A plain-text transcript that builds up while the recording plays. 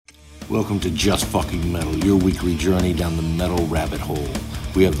Welcome to Just Fucking Metal, your weekly journey down the metal rabbit hole.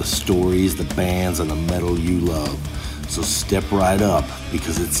 We have the stories, the bands, and the metal you love. So step right up,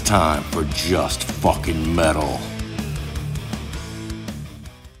 because it's time for Just Fucking Metal.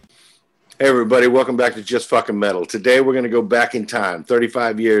 Hey everybody, welcome back to Just Fucking Metal. Today we're going to go back in time,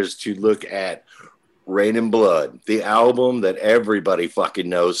 35 years, to look at Rain and Blood, the album that everybody fucking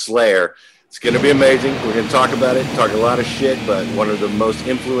knows, Slayer. It's going to be amazing. We're going to talk about it, talk a lot of shit, but one of the most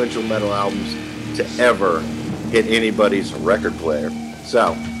influential metal albums to ever hit anybody's record player.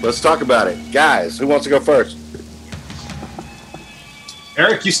 So, let's talk about it. Guys, who wants to go first?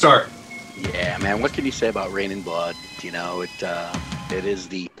 Eric, you start. Yeah, man, what can you say about Rain and Blood? You know, it is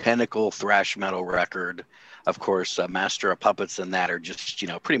the pinnacle thrash metal record. Of course, Master of Puppets and that are just,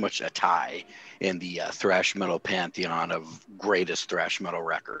 pretty much a tie in the thrash metal pantheon of greatest thrash metal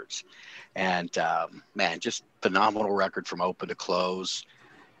records. And, man, just phenomenal record from open to close.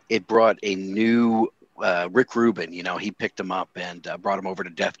 It brought a new Rick Rubin, he picked him up and brought him over to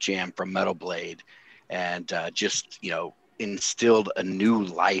Def Jam from Metal Blade and just, instilled a new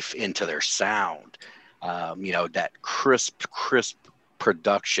life into their sound. That crisp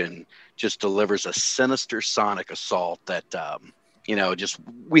production just delivers a sinister sonic assault that, just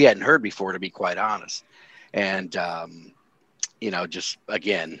we hadn't heard before, to be quite honest. And, just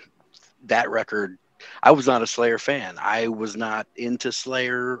again, that record, I was not a Slayer fan. I was not into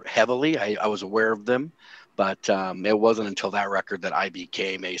Slayer heavily. I was aware of them, but it wasn't until that record that I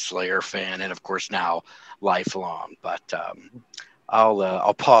became a Slayer fan, and of course now lifelong. But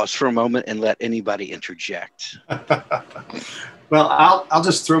I'll pause for a moment and let anybody interject. Well, I'll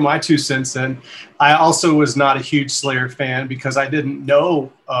just throw my 2 cents in. I also was not a huge Slayer fan because I didn't know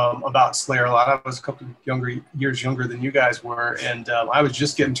about Slayer a lot. I was a couple years younger than you guys were, and I was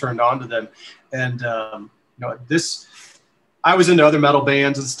just getting turned on to them. And I was into other metal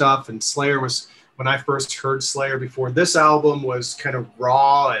bands and stuff, and Slayer was, when I first heard Slayer before this album, was kind of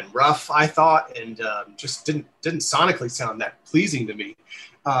raw and rough, I thought, and just didn't sonically sound that pleasing to me.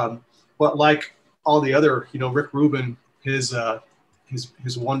 But like all the other, Rick Rubin, his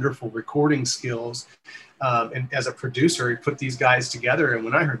wonderful recording skills, and as a producer, he put these guys together. And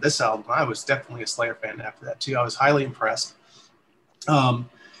when I heard this album, I was definitely a Slayer fan after that too. I was highly impressed.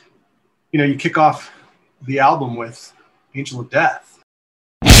 You kick off the album with Angel of Death.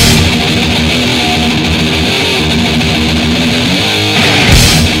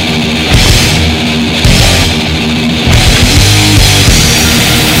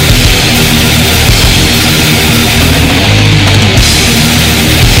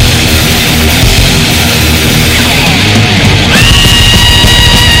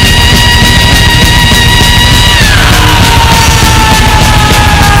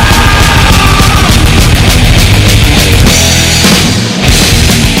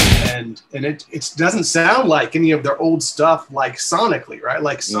 And it doesn't sound like any of their old stuff, like sonically, right?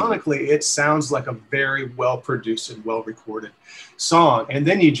 Like sonically, It sounds like a very well-produced and well-recorded song. And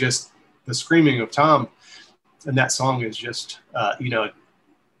then the screaming of Tom in that song is just,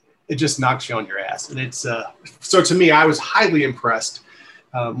 it just knocks you on your ass. And it's, so to me, I was highly impressed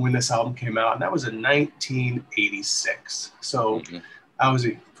when this album came out. And that was in 1986. So I was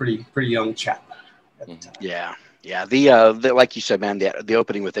a pretty young chap at the time. Yeah. Yeah, the like you said, man, the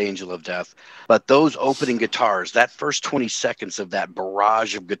opening with Angel of Death, but those opening guitars, that first 20 seconds of that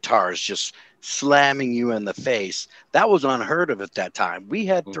barrage of guitars just slamming you in the face, that was unheard of at that time. We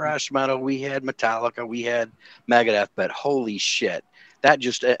had thrash metal, we had Metallica, we had Megadeth, but holy shit, that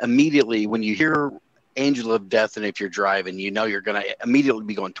just immediately, when you hear Angel of Death, and if you're driving, you're going to immediately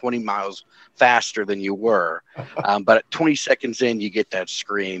be going 20 miles faster than you were. But at 20 seconds in, you get that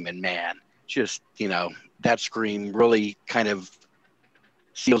scream, and man, just, that scream really kind of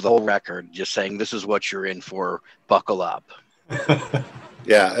seals the whole record, just saying, this is what you're in for, buckle up.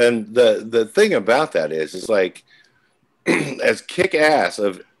 Yeah, and the thing about that is like, as kick-ass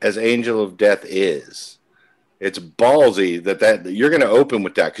as Angel of Death is, it's ballsy that you're going to open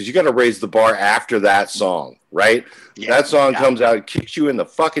with that, because you got to raise the bar after that song, right? Yeah, that song comes out, kicks you in the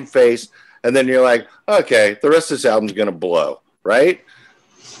fucking face, and then you're like, okay, the rest of this album's going to blow, right?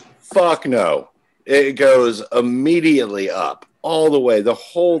 Fuck no. It goes immediately up, all the way, the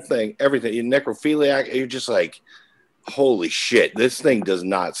whole thing, everything. You necrophiliac, you're just like, holy shit, this thing does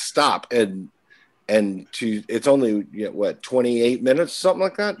not stop. And it's only, 28 minutes, something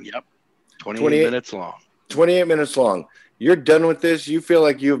like that? Yep, 28 minutes long. 28 minutes long. You're done with this. You feel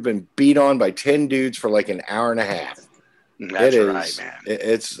like you've been beat on by 10 dudes for like an hour and a half. That's right, man.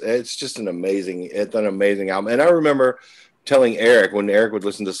 It's just an amazing album. And I remember telling Eric, when Eric would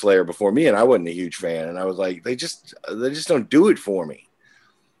listen to Slayer before me, and I wasn't a huge fan, and I was like, they just don't do it for me.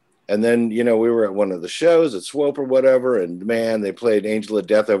 And then, you know, we were at one of the shows at Swope or whatever, and man, they played Angel of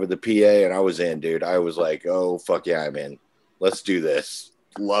Death over the PA, and I was in, dude. I was like, oh, fuck yeah, I'm in. Let's do this.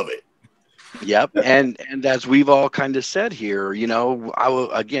 Love it. Yep. And as we've all kind of said here, you know, I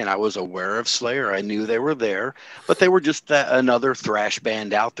was aware of Slayer. I knew they were there, but they were just another thrash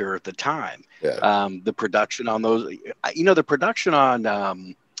band out there at the time. Yeah. The production on those, you know, the production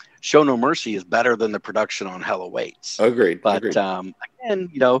on Show No Mercy is better than the production on Hell Awaits. Agreed. But Agreed. Again,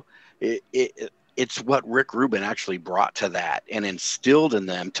 you know, it's what Rick Rubin actually brought to that and instilled in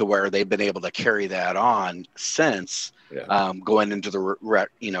them to where they've been able to carry that on since. Yeah. Going into the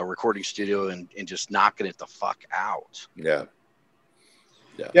recording studio and just knocking it the fuck out. Yeah.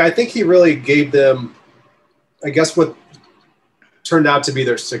 I think he really gave them, I guess, what turned out to be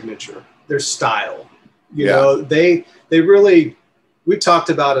their signature, their style. You know, they really, we talked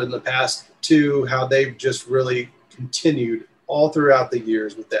about it in the past too, how they've just really continued all throughout the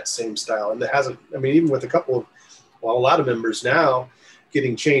years with that same style. And it hasn't, I mean, even with a lot of members now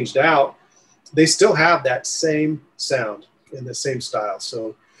getting changed out, they still have that same sound and the same style.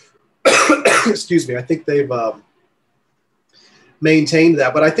 So, excuse me, I think they've maintained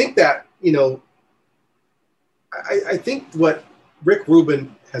that. But I think that, you know, I think what Rick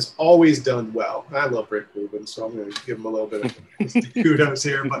Rubin has always done well, I love Rick Rubin, so I'm going to give him a little bit of kudos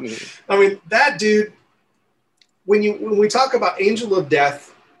here. But, I mean, that dude, when we talk about Angel of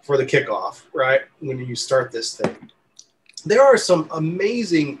Death for the kickoff, right, when you start this thing, there are some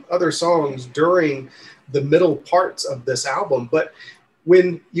amazing other songs during the middle parts of this album, but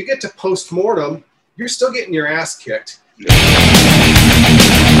when you get to Postmortem, you're still getting your ass kicked. Hell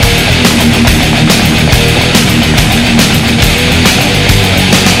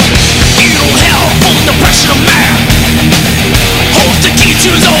from the pressure of man, holds the key to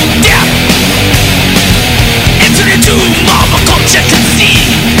his own death. Enter into mob of culture can see,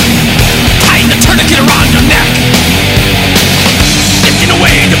 tying the tourniquet around your neck.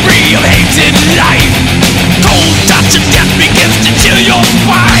 Away debris of hated life. Cold touch of death begins to chill your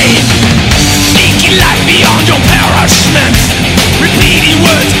spine. Sneaking life beyond your parachment. Repeating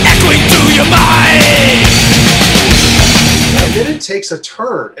words echoing through your mind. And then it takes a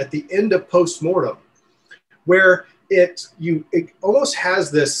turn at the end of Postmortem where it almost has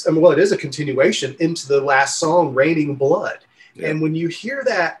this, I mean, well, it is a continuation into the last song, Raining Blood. Yeah. And when you hear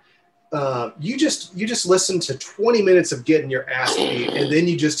that, you just listen to 20 minutes of getting your ass beat, and then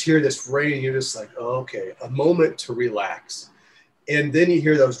you just hear this rain, and you're just like, oh, okay, a moment to relax. And then you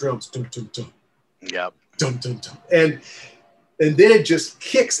hear those drums, dum, dum, dum. Yep. Dum, dum, dum. And then it just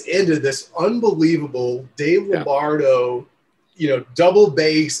kicks into this unbelievable Dave Lombardo, you know, double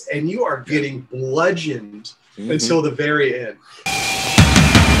bass, and you are getting bludgeoned until the very end.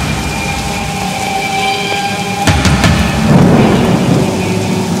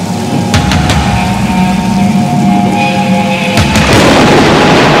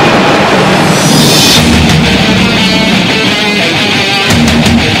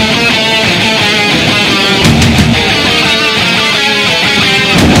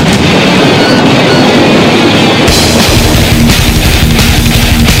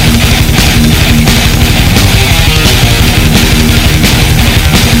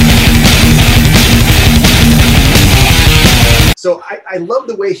 So I love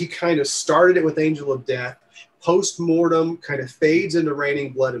the way he kind of started it with Angel of Death. Postmortem kind of fades into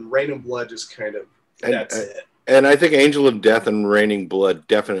Raining Blood, and Raining Blood just kind of, that's it. And I think Angel of Death and Raining Blood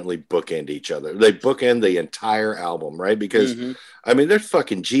definitely bookend each other. They bookend the entire album, right? Because, I mean, there's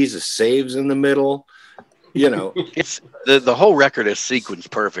fucking Jesus Saves in the middle. You know, it's the whole record is sequenced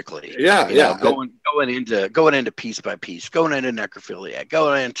perfectly. Yeah, you know, going into piece by piece, going into Necrophilia,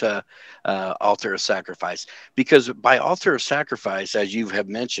 going into Altar of Sacrifice. Because by Altar of Sacrifice, as you have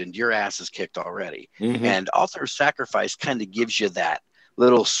mentioned, your ass is kicked already, and Altar of Sacrifice kind of gives you that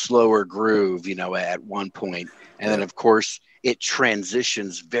little slower groove, you know, at one point, and then of course it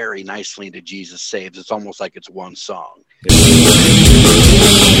transitions very nicely into Jesus Saves. It's almost like it's one song.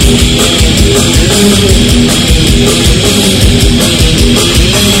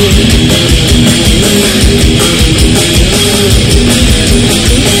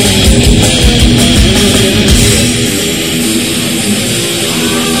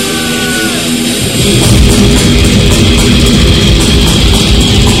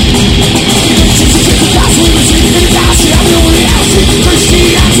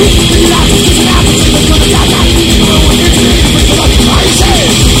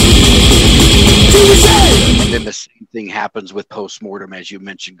 And then the same thing happens with Postmortem, as you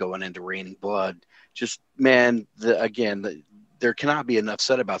mentioned, going into Raining Blood. Just, man, the there cannot be enough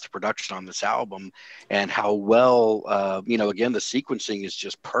said about the production on this album and how well, again, the sequencing is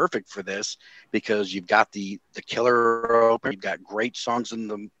just perfect for this, because you've got the killer open, you've got great songs in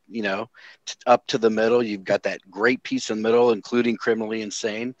the, up to the middle, you've got that great piece in the middle, including Criminally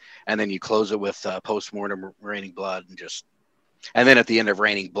Insane, and then you close it with Postmortem, Raining Blood, and then at the end of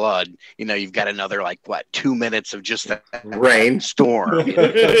Raining Blood, you've got another 2 minutes of just that rain storm.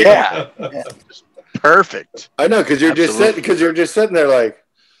 Yeah. Just perfect. I know, because you're just sitting there like,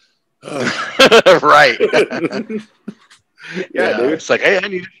 right. Yeah, dude. It's like, hey, I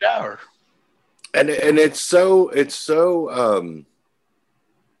need a shower. And it's so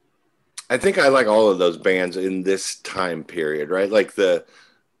I think I like all of those bands in this time period, right? Like the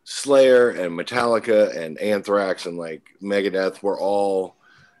Slayer and Metallica and Anthrax and like Megadeth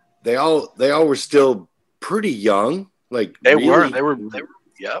they all were still pretty young. Like they were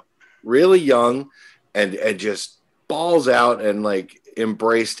yep. Really young and just balls out and like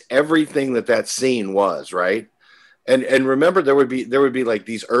embraced everything that scene was, right? And remember there would be like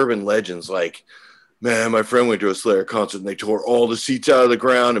these urban legends like, man, my friend went to a Slayer concert and they tore all the seats out of the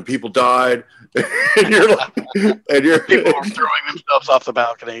ground and people died. and you're people were throwing themselves off the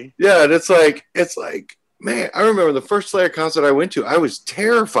balcony. Yeah, and it's like, man, I remember the first Slayer concert I went to, I was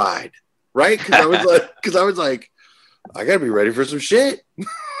terrified, right? Because I was like, I gotta be ready for some shit.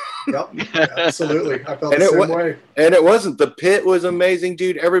 Yep, absolutely. I felt the same way. And it wasn't. The pit was amazing,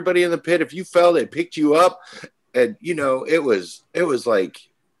 dude. Everybody in the pit, if you fell, they picked you up. And it was like,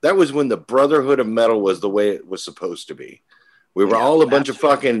 that was when the Brotherhood of Metal was the way it was supposed to be. We were all a bunch of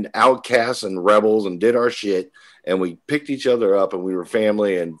fucking outcasts and rebels and did our shit, and we picked each other up and we were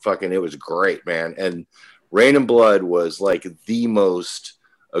family, and fucking it was great, man. And Raining Blood was like the most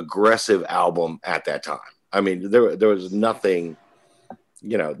aggressive album at that time. I mean, there was nothing,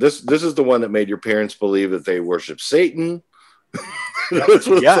 this is the one that made your parents believe that they worship Satan. That's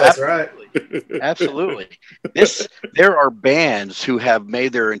right. Absolutely. There are bands who have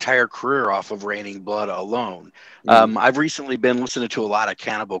made their entire career off of Raining Blood alone. I've recently been listening to a lot of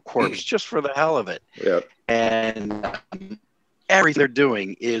Cannibal Corpse just for the hell of it. Yeah. And everything they're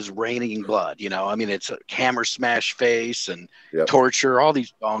doing is Raining Blood. It's a Hammer Smash Face and Torture. All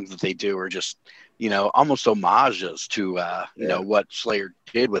these songs that they do are just, almost homages to, what Slayer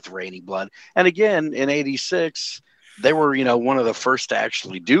did with Raining Blood. And again, in '86, they were, one of the first to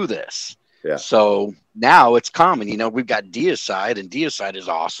actually do this. Yeah. So now it's common. We've got Deicide, and Deicide is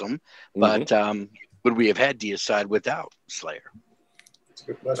awesome. But would we have had Deicide without Slayer? That's a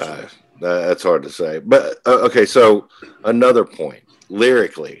good question. That's hard to say. But, okay, so another point.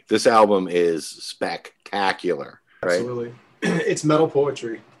 Lyrically, this album is spectacular, right? Absolutely. It's metal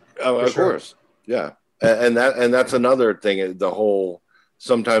poetry. Oh, of course. Yeah. And that's another thing, the whole,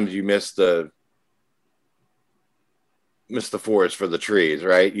 sometimes you miss the forest for the trees,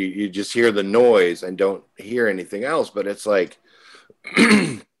 right? You just hear the noise and don't hear anything else. But it's like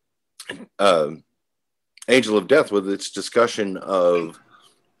Angel of Death with its discussion of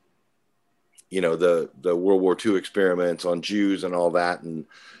the World War II experiments on Jews and all that, and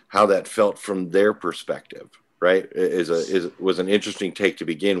how that felt from their perspective, right? Was an interesting take to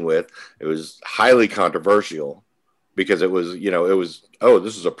begin with. It was highly controversial because it was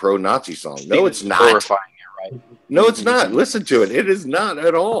this is a pro-Nazi song. No, it's not. Horrifying. Right? No, it's not. Listen to it. It is not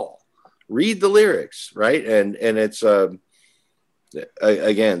at all. Read the lyrics, right? And it's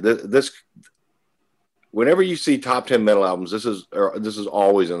again, this whenever you see top 10 metal albums, this is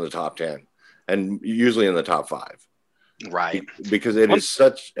always in the top 10 and usually in the top 5. Right. Because it is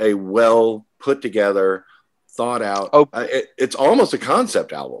such a well put together, thought out. It's almost a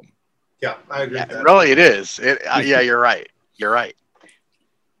concept album. Yeah, I agree. Yeah, really, it is. You're right. You're right.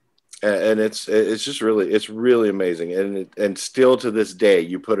 And it's really amazing, and still to this day,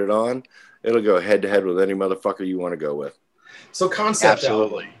 you put it on, it'll go head to head with any motherfucker you want to go with. So concept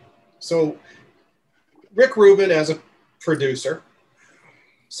Absolutely. album. So Rick Rubin as a producer,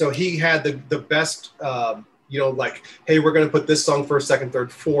 so he had the best, hey, we're going to put this song first, second,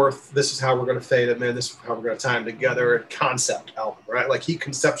 third, fourth. This is how we're going to fade them in. This is how we're going to tie them together. A concept album, right? Like he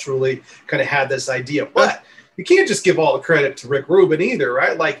conceptually kind of had this idea, but you can't just give all the credit to Rick Rubin either,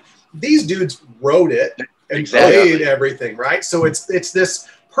 right? Like these dudes wrote it and played everything, right? So it's this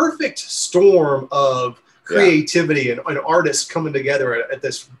perfect storm of creativity and artists coming together at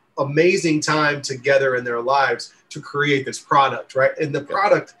this amazing time together in their lives to create this product, right? And the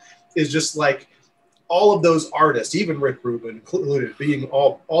product is just like all of those artists, even Rick Rubin included, being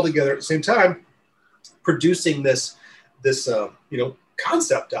all together at the same time, producing this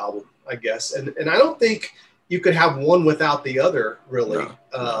concept album, I guess. And I don't think you could have one without the other, really.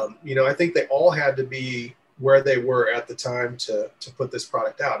 No. I think they all had to be where they were at the time to put this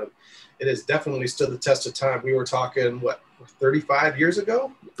product out. And it has definitely stood the test of time. We were talking, 35 years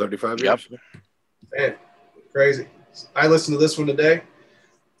ago? 35 Yep. years. Man, crazy. I listened to this one today.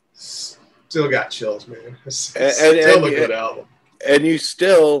 Still got chills, man. Still a good album. And you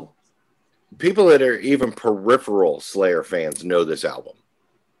still, people that are even peripheral Slayer fans know this album,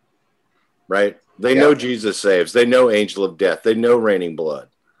 right? They know Jesus Saves. They know Angel of Death. They know Raining Blood.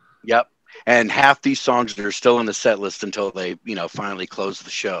 Yep. And half these songs are still in the set list until they, finally close the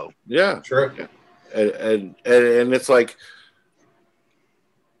show. Yeah. Sure. And it's like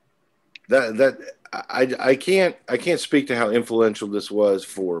that I can't speak to how influential this was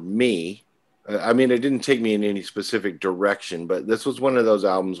for me. I mean, it didn't take me in any specific direction, but this was one of those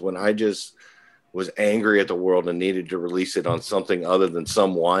albums when I just was angry at the world and needed to release it on something other than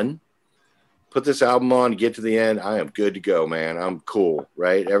someone. Put this album on, get to the end. I am good to go, man. I'm cool,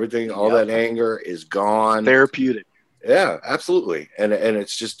 right? Everything, all that anger is gone. Therapeutic. Yeah, absolutely. And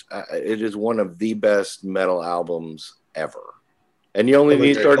it's just, it is one of the best metal albums ever. And you only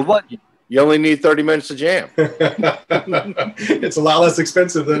need 30 minutes to jam. It's a lot less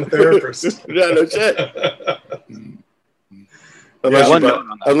expensive than a therapist. Yeah, no shit.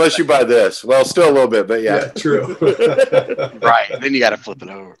 Unless you buy this. Well, still a little bit, but yeah. True. Right. Then you got to flip it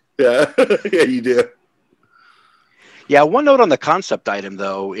over. Yeah. Yeah, you do. Yeah, one note on the concept item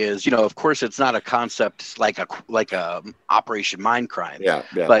though is, of course it's not a concept like a Operation Mindcrime. Yeah.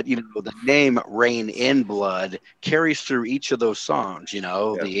 But the name Rain in Blood carries through each of those songs,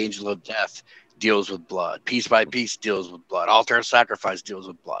 The Angel of Death deals with blood, Piece by Piece deals with blood, Altar of Sacrifice deals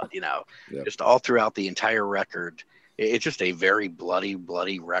with blood, just all throughout the entire record. It's just a very bloody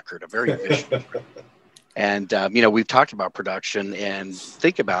record, a very vicious record. And, we've talked about production and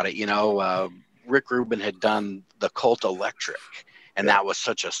think about it, Rick Rubin had done The Cult Electric, and that was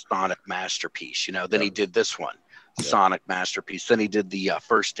such a sonic masterpiece, Then he did this one, sonic masterpiece. Then he did the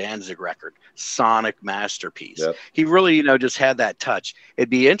first Danzig record, sonic masterpiece. Yep. He really, just had that touch. It'd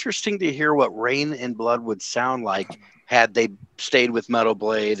be interesting to hear what Rain in Blood would sound like had they stayed with Metal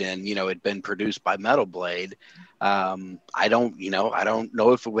Blade and, it'd been produced by Metal Blade. I don't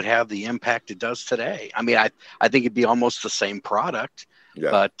know if it would have the impact it does today. I mean, I think it'd be almost the same product,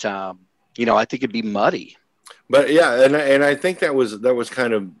 but I think it'd be muddy. But yeah, and I think that was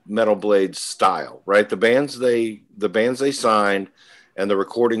kind of Metal Blade's style, right? The bands they signed and the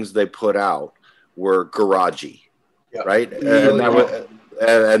recordings they put out were garagey, right? And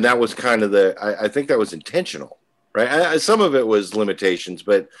that was kind of I think that was intentional, right? Some of it was limitations,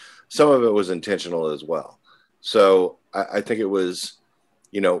 but some of it was intentional as well. So I think it was,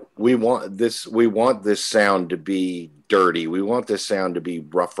 we want this sound to be dirty. We want this sound to be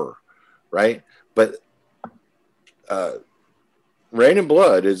rougher, right? But Rain in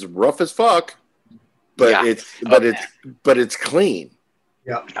Blood is rough as fuck, but it's clean.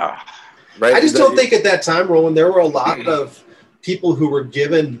 Yeah. Right. I just don't think at that time, Roland, there were a lot of people who were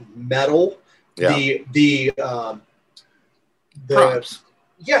given metal the props.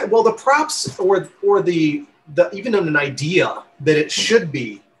 Yeah, well, the props or the even an idea that it should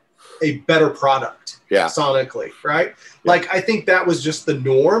be a better product sonically, right? Yeah. Like, I think that was just the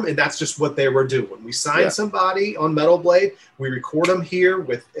norm, and that's just what they were doing. We sign somebody on Metal Blade, we record them here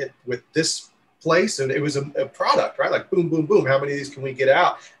with this place, and it was a product, right? Like, boom, boom, boom. How many of these can we get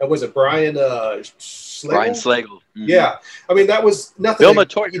out? And was it Brian Slagle? Brian Slagle. Mm-hmm. Yeah. I mean, that was nothing. Bill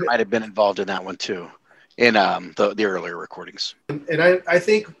Matoyer might have been involved in that one, too, in the earlier recordings. And I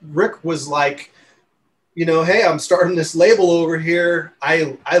think Rick was like, hey, I'm starting this label over here.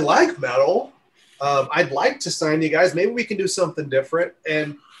 I like metal. I'd like to sign you guys. Maybe we can do something different.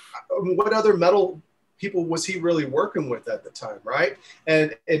 And what other metal people was he really working with at the time, right?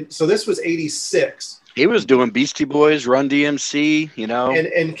 And so this was 86. He was doing Beastie Boys, Run DMC,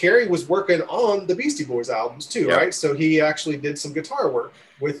 And Kerry was working on the Beastie Boys albums too, right? So he actually did some guitar work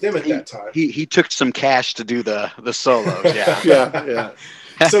with them at that time. He took some cash to do the solos, yeah.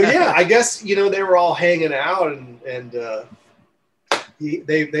 So yeah, I guess they were all hanging out, and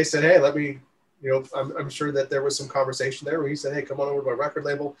they said, hey, let me, I'm sure that there was some conversation there where he said, hey, come on over to my record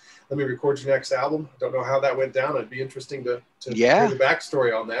label, let me record your next album. I don't know how that went down. It'd be interesting to hear the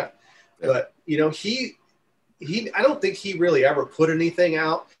backstory on that. Yeah. But he I don't think he really ever put anything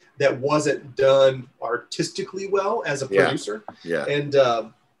out that wasn't done artistically well as a producer. Yeah. And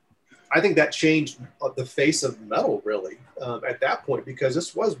I think that changed the face of metal really at that point, because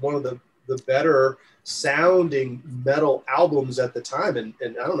this was one of the better sounding metal albums at the time. And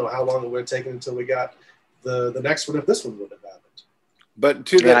I don't know how long it would have taken until we got the next one, if this one would have happened. But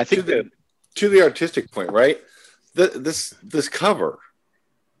to the artistic point, right? This cover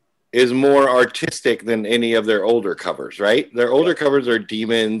is more artistic than any of their older covers, right? Their older covers are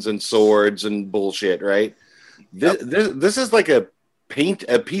demons and swords and bullshit, right? This is like a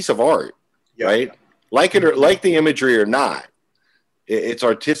piece of art, right? Like it or like the imagery or not, it's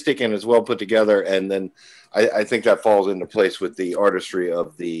artistic and it's well put together. And then I think that falls into place with the artistry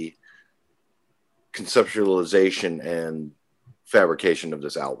of the conceptualization and fabrication of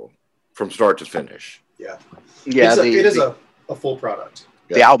this album from start to finish. Yeah. It is a full product.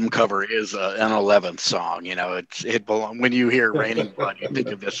 The album cover is an 11th song. You know, it belong when you hear "Raining Blood," you think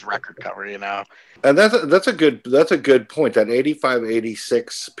of this record cover. You know, and that's a good point. That 85,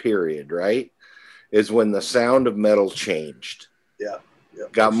 86 period, right, is when the sound of metal changed. Yeah.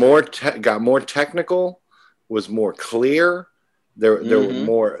 Got more technical, was more clear. There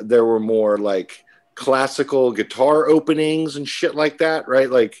were more like classical guitar openings and shit like that, right?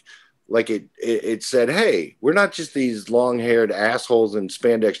 Like it said, hey, we're not just these long-haired assholes in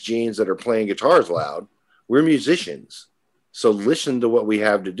spandex jeans that are playing guitars loud. We're musicians. So listen to what we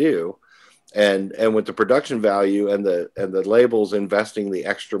have to do. And with the production value and the labels investing the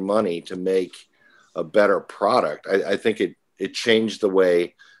extra money to make a better product, I think it changed the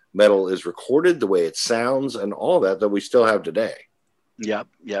way metal is recorded, the way it sounds, and all that we still have today. Yep.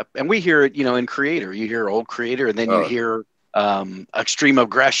 And we hear it, in Creator. You hear old Creator, and then you hear Extreme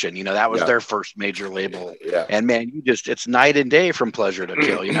Aggression. That was their first major label. Yeah. And man, it's night and day from Pleasure to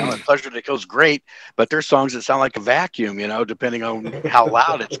Kill. And Pleasure to Kill is great, but there's songs that sound like a vacuum. Depending on how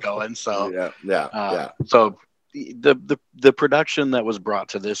loud it's going. So So the production that was brought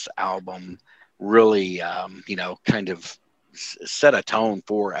to this album really, kind of set a tone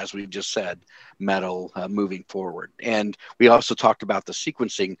for, as we just said, metal moving forward. And we also talked about the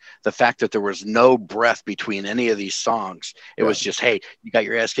sequencing, the fact that there was no breath between any of these songs. It was just, hey, you got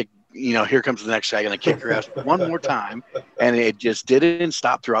your ass kicked, here comes the next guy going to kick your ass one more time. And it just didn't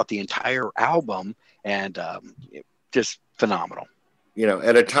stop throughout the entire album. And just phenomenal.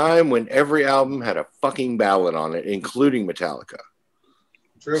 At a time when every album had a fucking ballad on it, including Metallica.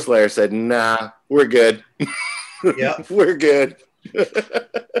 True. Slayer said, nah, we're good. Yeah, we're good.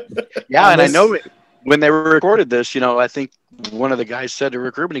 And I know when they recorded this, I think one of the guys said to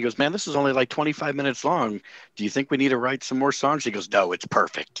Rick Rubin, he goes, man, this is only like 25 minutes long. Do you think we need to write some more songs? He goes, no, it's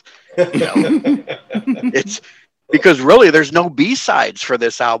perfect. It's because really there's no B-sides for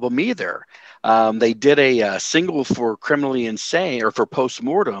this album either. They did a single for Criminally Insane or for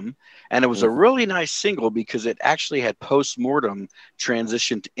Postmortem, and it was a really nice single because it actually had Postmortem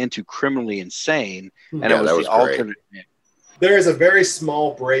transitioned into Criminally Insane, and it was the alternate. There is a very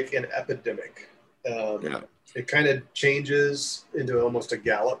small break in Epidemic. It kind of changes into almost a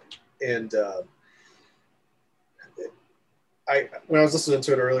gallop, and when I was listening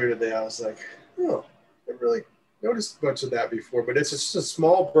to it earlier today, I was like, oh, I really noticed much of that before, but it's just a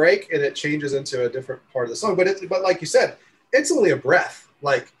small break and it changes into a different part of the song. But like you said, it's only a breath,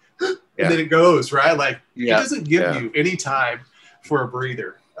 like, and then it goes, right? Like it doesn't give you any time for a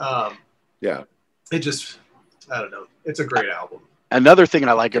breather. It just, I don't know. It's a great album. Another thing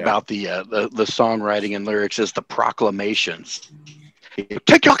I like about the songwriting and lyrics is the proclamations.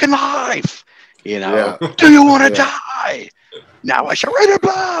 Take your fucking life. Do you want to die? Now I surrender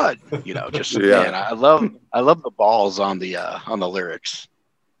blood. Man, I love the balls on the lyrics.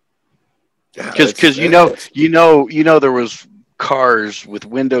 Because there was cars with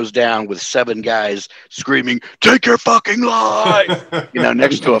windows down with 7 guys screaming, "Take your fucking life!"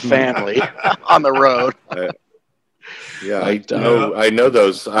 Next to a family on the road. I know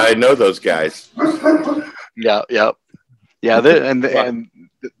those guys. And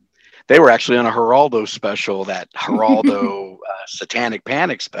they were actually on a Geraldo special, that Geraldo Satanic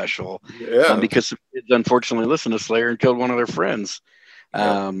Panic special, because kids unfortunately listened to Slayer and killed one of their friends.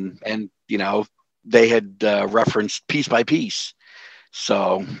 And they had referenced Piece by Piece.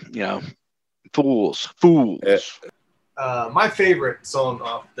 So, fools. My favorite song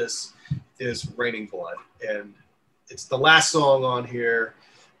off this is Raining Blood, and it's the last song on here.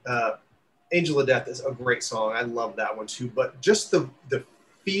 Angel of Death is a great song. I love that one too, but just the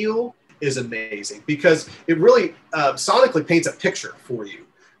feel is amazing because it really sonically paints a picture for you,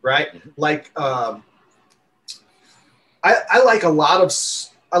 right? Like I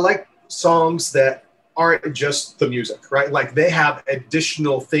like songs that aren't just the music, right? Like they have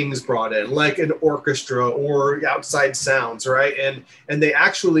additional things brought in, like an orchestra or outside sounds, right? And they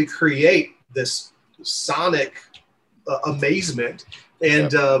actually create this sonic amazement.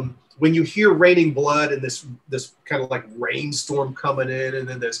 And when you hear Raining Blood and this kind of like rainstorm coming in, and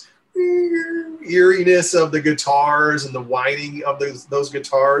then this eeriness of the guitars and the whining of those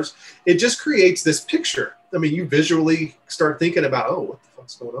guitars, it just creates this picture. I mean, you visually start thinking about, oh, what the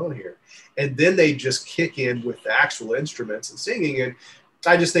fuck's going on here? And then they just kick in with the actual instruments and singing. And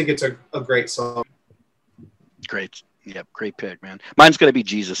I just think it's a great song. Great. Yep. Great pick, man. Mine's going to be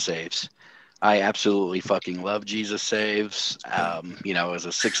Jesus Saves. I absolutely fucking love Jesus Saves. You know, as a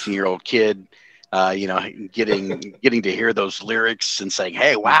 16-year-old kid, you know, getting to hear those lyrics and saying,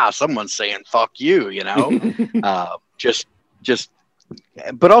 hey, wow, someone's saying fuck you, you know, just,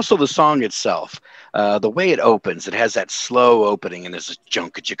 but also the song itself, the way it opens, it has that slow opening and there's a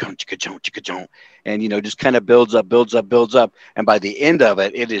junk, and, you know, just kind of builds up. And by the end of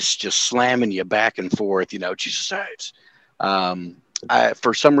it, it is just slamming you back and forth, you know, Jesus Saves.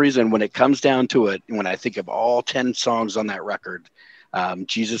 For some reason, when it comes down to it, when I think of all 10 songs on that record,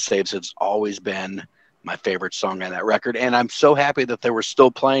 Jesus Saves has always been my favorite song on that record. And I'm so happy that they were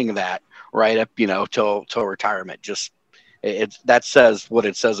still playing that right up, you know, till retirement. Just that says what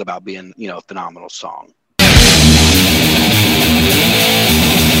it says about being, you know, a phenomenal song.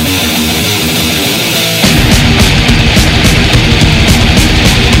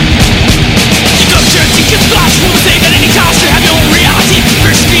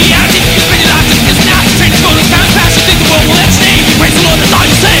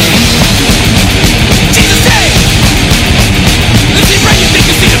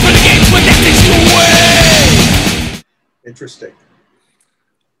 Interesting.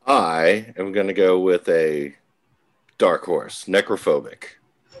 I am going to go with a dark horse, Necrophobic.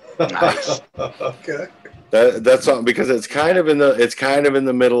 Nice. Okay. That's all, because it's kind of in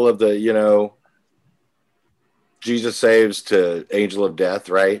the middle of the, you know, Jesus Saves to Angel of Death,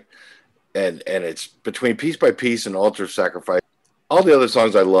 right? And it's between Piece by Piece and Altar of Sacrifice. All the other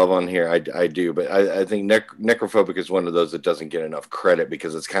songs I love on here, I do, but I think Necrophobic is one of those that doesn't get enough credit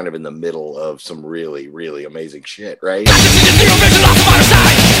because it's kind of in the middle of some really, really amazing shit, right? Ripping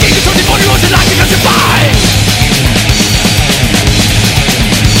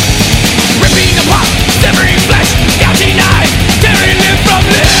apart, severing flesh, gouging knives, tearing limb from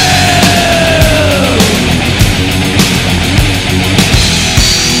limb.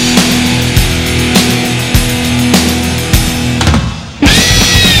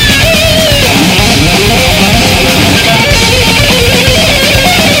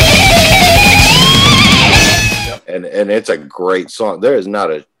 And it's a great song. There is not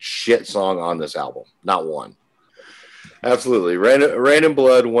a shit song on this album. Not one. Absolutely. Rain and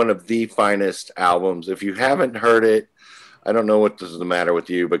Blood, one of the finest albums. If you haven't heard it, I don't know what is the matter with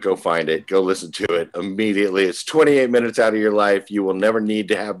you, but go find it. Go listen to it immediately. It's 28 minutes out of your life you will never need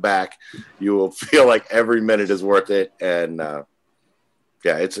to have back. You will feel like every minute is worth it. And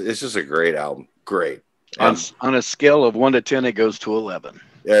yeah, it's just a great album. Great. On a scale of 1 to 10, it goes to 11.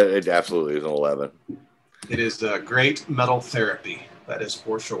 Yeah, it absolutely is an 11. It is great metal therapy. That is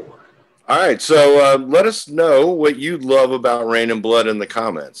for sure. All right, so let us know what you love about Rain and Blood in the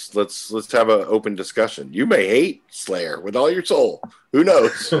comments. Let's have an open discussion. You may hate Slayer with all your soul. Who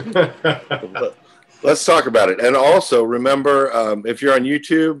knows? Let's talk about it. And also, remember, if you're on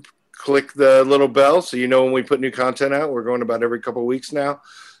YouTube, click the little bell so you know when we put new content out. We're going about every couple of weeks now.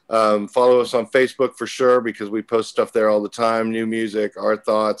 Follow us on Facebook for sure because we post stuff there all the time. New music, our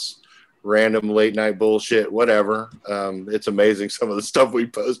thoughts, random late night bullshit, whatever. It's amazing some of the stuff we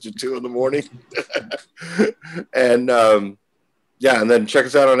post at 2 a.m. And yeah, and then check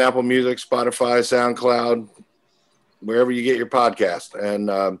us out on Apple Music, Spotify, SoundCloud, wherever you get your podcast.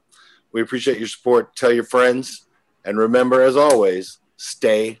 And we appreciate your support. Tell your friends, and remember, as always,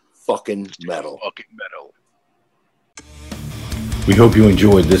 stay fucking metal. We hope you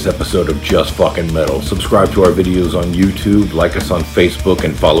enjoyed this episode of Just Fucking Metal. Subscribe to our videos on YouTube, like us on Facebook,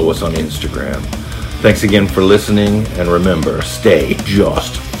 and follow us on Instagram. Thanks again for listening, and remember, stay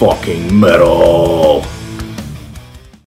just fucking metal.